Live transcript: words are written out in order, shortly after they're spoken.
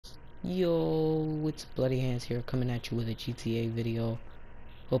Yo, it's Bloody Hands here coming at you with a GTA video.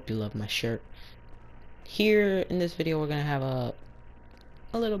 Hope you love my shirt. Here in this video we're gonna have a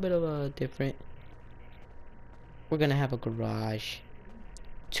little bit of a different, we're gonna have a garage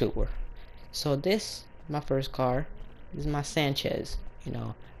tour. So this, my first car, this is my Sanchez. You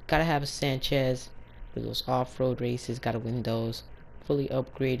know, gotta have a Sanchez for those off-road races, got a windows, fully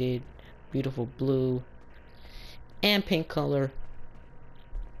upgraded, beautiful blue and pink color.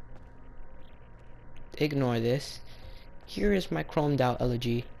 Ignore this. Here is my chromed out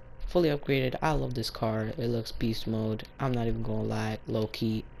Elegy, fully upgraded. I love this car. It looks beast mode. I'm not even gonna lie, low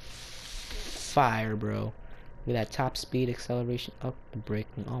key fire, bro. With that top speed, acceleration, up the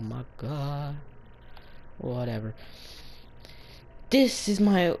braking. Oh my god. Whatever. This is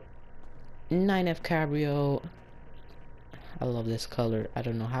my 9F Cabrio. I love this color. I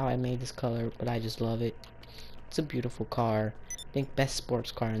don't know how I made this color, but I just love it. It's a beautiful car. I think best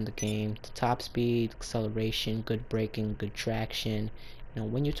sports car in the game. The top speed, acceleration, good braking, good traction. You know,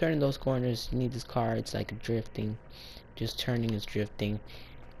 when you turn in those corners, you need this car. It's like drifting. Just turning is drifting.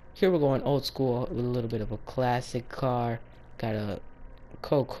 Here we're going old school with a little bit of a classic car. Got a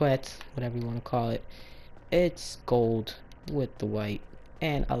Coquette, whatever you want to call it. It's gold with the white.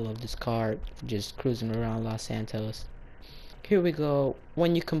 And I love this car. Just cruising around Los Santos. Here we go.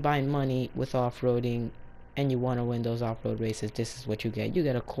 When you combine money with off-roading and you want to win those off-road races, this is what you get. You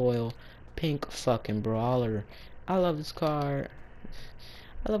get a coil pink fucking brawler. I love this car.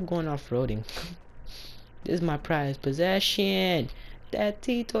 I love going off-roading. This is my prized possession. That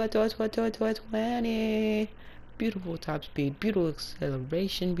T20. Beautiful top speed, beautiful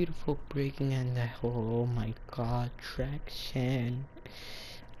acceleration, beautiful braking, and oh my god, traction.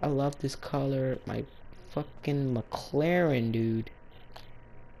 I love this color. My fucking McLaren, dude.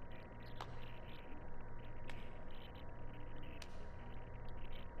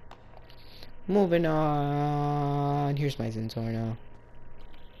 Moving on. Here's my Zentorno.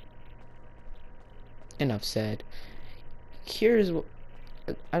 Enough said. Here's what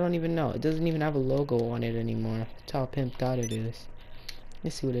I don't even know. It doesn't even have a logo on it anymore. That's how pimped out it is.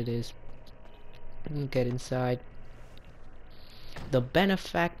 Let's see what it is. Get inside. The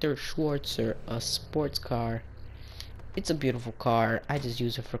Benefactor Schwarzer, a sports car. It's a beautiful car. I just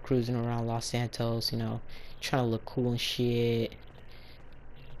use it for cruising around Los Santos, you know, trying to look cool and shit.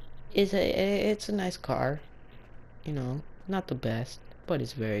 It's a nice car, you know, not the best, but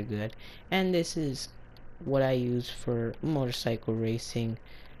it's very good. And this is what I use for motorcycle racing.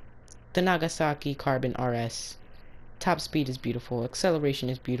 The Nagasaki Carbon RS. Top speed is beautiful, acceleration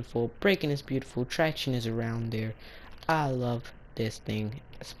is beautiful, braking is beautiful, traction is around there. I love this thing,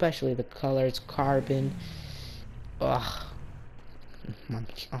 especially the color. It's carbon. Ugh.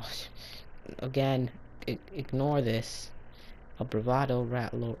 Again, ignore this. A Bravado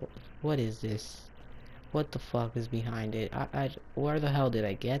Rattler. What is this? What the fuck is behind it? Where the hell did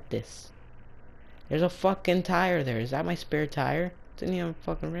I get this? There's a fucking tire there. Is that my spare tire? Didn't even have a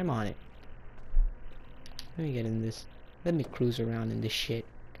fucking rim on it. Let me get in this. Let me cruise around in this shit.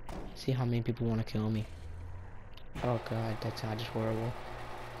 See how many people want to kill me. Oh god, that's not just horrible.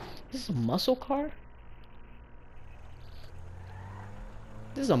 This is a muscle car?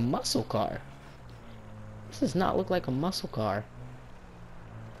 This is a muscle car. This does not look like a muscle car.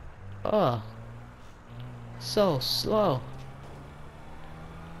 Ugh. So slow.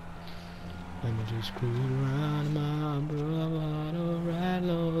 Let me just cruise around my Bravado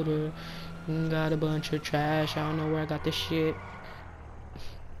Rattler. Got a bunch of trash. I don't know where I got this shit.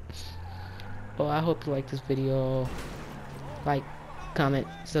 Oh, I hope you like this video. Like, comment,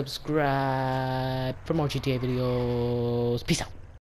 subscribe for more GTA videos. Peace out.